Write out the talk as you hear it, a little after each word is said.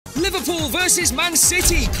Liverpool versus Man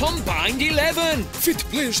City, combined 11. Fit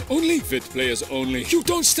players only. Fit players only. You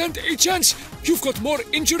don't stand a chance. You've got more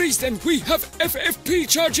injuries than we have FFP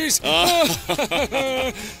charges. Oh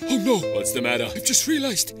no. What's the matter? I've just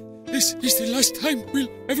realized this is the last time we'll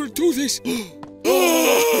ever do this.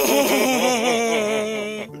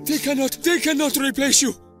 They cannot replace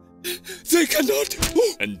you. They cannot.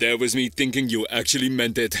 And there was me thinking you actually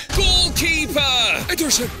meant it. Goalkeeper!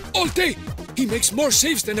 Ederson, all day. He makes more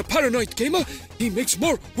saves than a paranoid gamer. He makes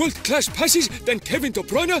more world-class passes than Kevin De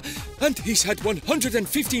Bruyne. And he's had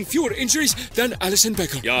 115 fewer injuries than Alisson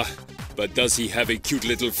Becker. Yeah, but does he have a cute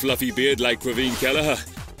little fluffy beard like Ravine Kelleher?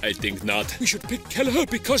 I think not. We should pick Kelleher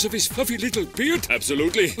because of his fluffy little beard?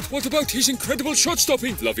 Absolutely. But what about his incredible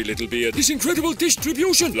shot-stopping? Fluffy little beard. His incredible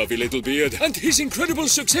distribution? Fluffy little beard. And his incredible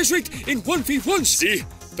success rate in 1v1s? See?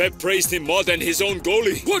 Pep praised him more than his own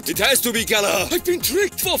goalie. What? It has to be Kelleher. I've been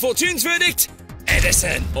tricked. 442's verdict.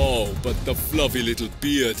 Ederson. Oh, but the fluffy little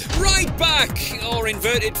beard. Right back, or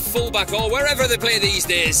inverted fullback, or wherever they play these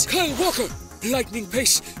days. Kyle Walker. Lightning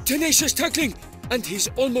pace, tenacious tackling. And he's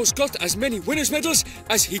almost got as many winners' medals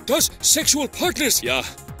as he does sexual partners. Yeah,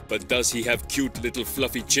 but does he have cute little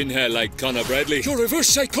fluffy chin hair like Connor Bradley? Your reverse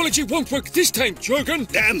psychology won't work this time, Jurgen.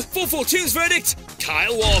 Damn. 442's verdict.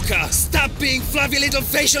 Kyle Walker. Stop being fluffy little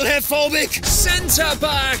facial hair phobic. Centre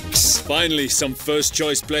backs. Finally, some first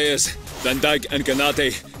choice players. Van Dijk and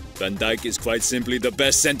Kanate. Van Dijk is quite simply the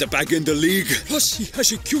best centre-back in the league. Plus, he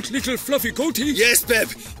has a cute little fluffy goatee. Yes, Pep,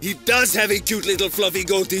 he does have a cute little fluffy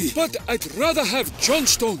goatee. But I'd rather have John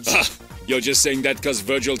Stones. You're just saying that because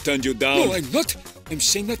Virgil turned you down. No, I'm not. I'm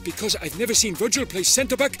saying that because I've never seen Virgil play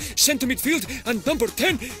centre-back, centre midfield, and number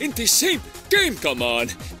 10 in the same game. Come on.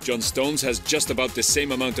 John Stones has just about the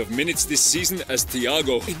same amount of minutes this season as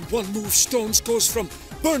Thiago. In one move, Stones goes from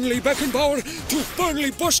Burnley Beckenbauer to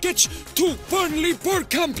Burnley Busquets to Burnley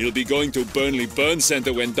Bergkamp. He'll be going to Burnley Burn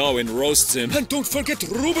Centre when Darwin roasts him. And don't forget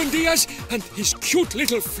Ruben Diaz and his cute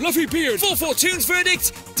little fluffy beard. 442's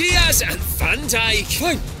verdict. Diaz and Van Dijk.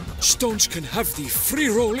 Fine. Stones can have the free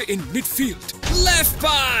role in midfield. Left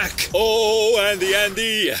back. Oh, Andy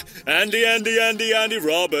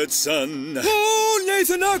Robertson. Oh,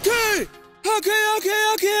 Nathan Ake.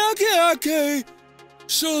 Ake.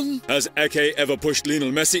 Son. Has Ake ever pushed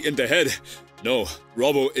Lionel Messi in the head? No,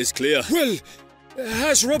 Robbo is clear. Well,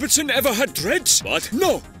 has Robertson ever had dreads? What?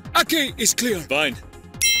 No, Ake is clear. Fine.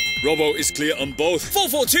 Robbo is clear on both.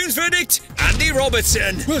 442's verdict. Andy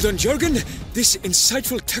Robertson. Well done, Jurgen. This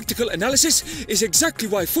insightful tactical analysis is exactly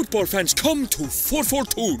why football fans come to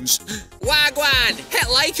 442's. Wagwan, hit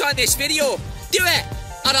like on this video. Do it,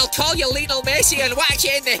 or I'll call you Lionel Messi and whack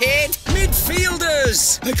you in the head.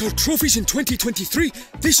 Midfielders. Like our trophies in 2023,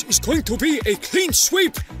 this is going to be a clean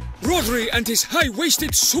sweep. Rodri and his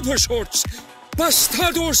high-waisted super shorts.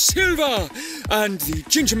 Bastado Silva and the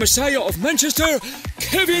ginger messiah of Manchester,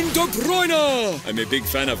 Kevin De Bruyne. I'm a big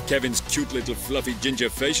fan of Kevin's cute little fluffy ginger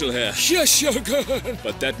facial hair. Yes, Jurgen.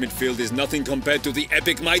 But that midfield is nothing compared to the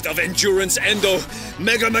epic might of Endurance Endo,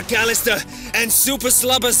 Mega McAllister, and Super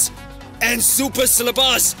Slubbers, and Super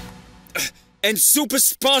Slubbers, and Super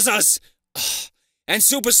Spazas, and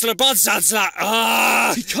Super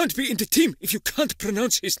Slabazazla. He can't be in the team if you can't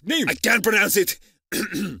pronounce his name. I can't pronounce it.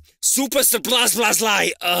 Super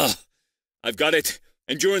Splazblazlai. I've got it.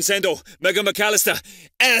 Endurance Endo, Mega McAllister,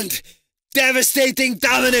 and Devastating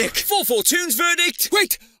Dominic. 442's verdict.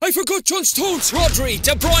 Wait, I forgot John Stones. Rodri,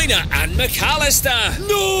 De Bruyne, and McAllister.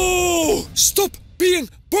 No! Stop being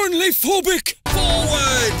Burnley-phobic.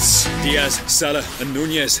 Forwards. Diaz, Salah, and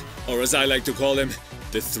Nunez, or as I like to call them,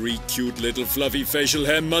 the three cute little fluffy facial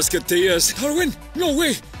hair musketeers. Darwin, no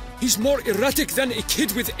way. He's more erratic than a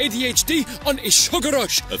kid with ADHD on a sugar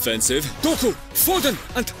rush. Offensive. Doku, Foden,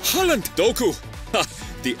 and Haaland. Doku. Ha!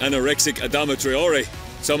 The anorexic Adama Traore.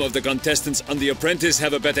 Some of the contestants on The Apprentice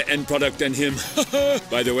have a better end product than him.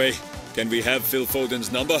 By the way, can we have Phil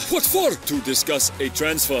Foden's number? What for? To discuss a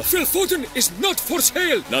transfer. Phil Foden is not for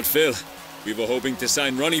sale. Not Phil. We were hoping to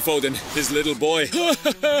sign Ronnie Foden, his little boy.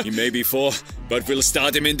 He may be 4, but we'll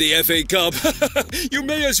start him in the FA Cup. You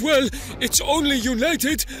may as well. It's only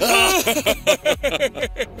United.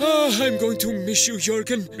 I'm going to miss you,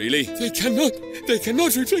 Jurgen. Really? They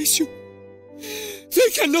cannot replace you. They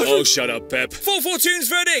cannot. Oh, shut up, Pep. 442's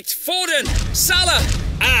verdict. Foden, Salah,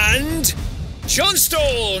 and John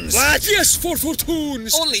Stones. What? Yes,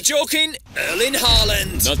 442's. Only joking, Erling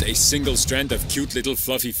Haaland. Not a single strand of cute little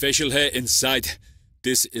fluffy facial hair in sight.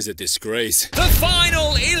 This is a disgrace. The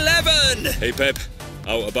final 11. Hey, Pep.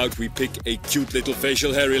 How about we pick a cute little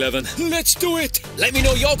facial hair 11? Let's do it! Let me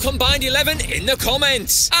know your combined 11 in the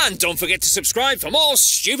comments. And don't forget to subscribe for more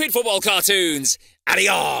stupid football cartoons.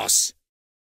 Adios!